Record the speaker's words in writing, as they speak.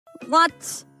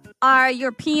What are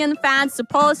European fans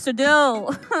supposed to do? You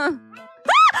gave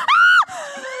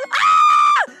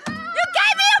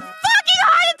me a fucking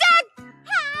heart attack!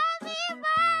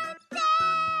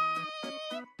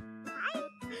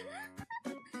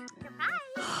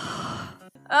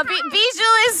 Happy birthday!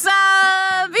 Bijou is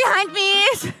behind me.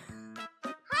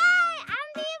 Hi, I'm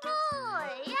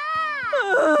Biboo! Yeah!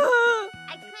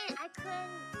 I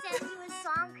couldn't send you a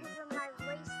song because of my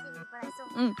voice thing, but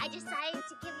I decided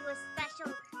to give you a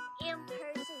special in-person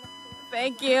appearance.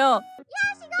 Thank you. Yeah,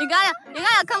 You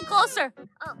gotta come closer.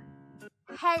 Oh,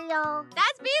 hello.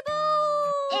 That's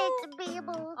Biboo. It's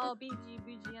Biboo. Oh, BG,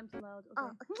 I'm too loud. Okay.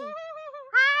 Oh, okay.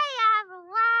 Hi,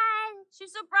 everyone. She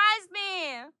surprised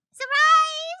me.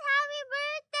 Surprise! Happy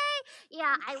birthday!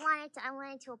 Yeah, I wanted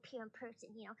to appear in person,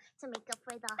 you know, to make up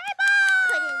for the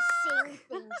couldn't sing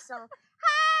thing. So,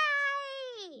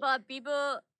 hi. But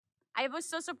Biboo, I was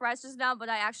so surprised just now, but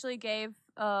I actually gave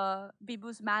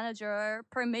Biboo's manager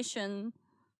permission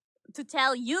to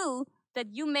tell you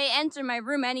that you may enter my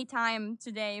room anytime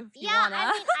today if you wanna.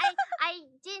 I mean, I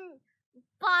didn't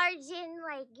barge in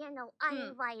like, you know,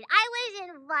 uninvited. I was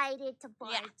invited to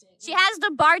barge in. She has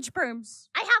the barge perms.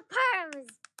 I have perms.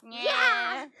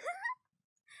 Yeah.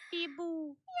 Biboo.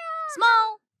 Yeah.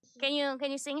 Small. Can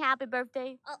you sing happy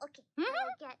birthday? Oh, okay.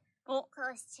 I'll get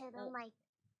close to the mic.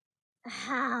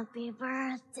 Happy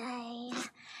birthday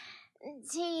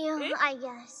to you. I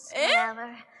guess.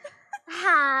 Whatever.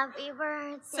 Happy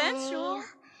birthday. Sensual.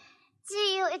 To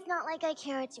you. It's not like I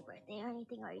care it's your birthday or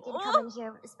anything, or I didn't come in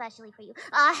here especially for you.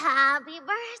 Happy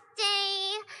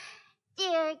birthday,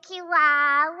 dear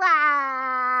Kiara.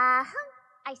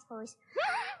 I suppose.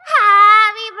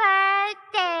 Happy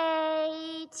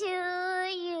birthday to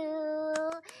you.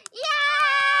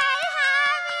 Yay!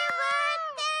 Happy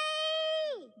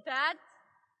birthday!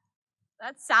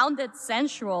 That sounded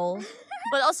sensual,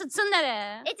 but also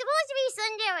tsundere. It's supposed to be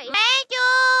tsundere. Thank you.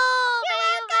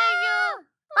 You're welcome.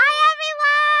 Bye,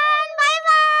 everyone.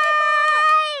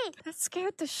 Bye-bye. That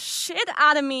scared the shit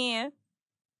out of me.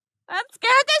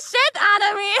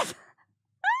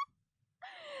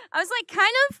 I was like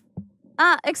kind of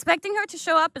expecting her to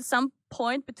show up at some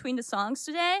point between the songs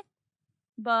today,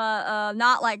 but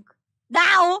not like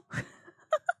now.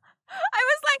 I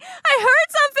was like, I heard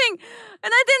something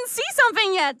and I didn't see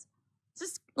something yet.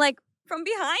 Just like from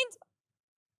behind,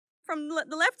 from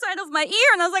the left side of my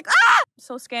ear, and I was like, ah!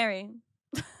 So scary.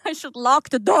 I should lock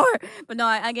the door. But no,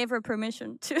 I gave her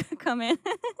permission to come in.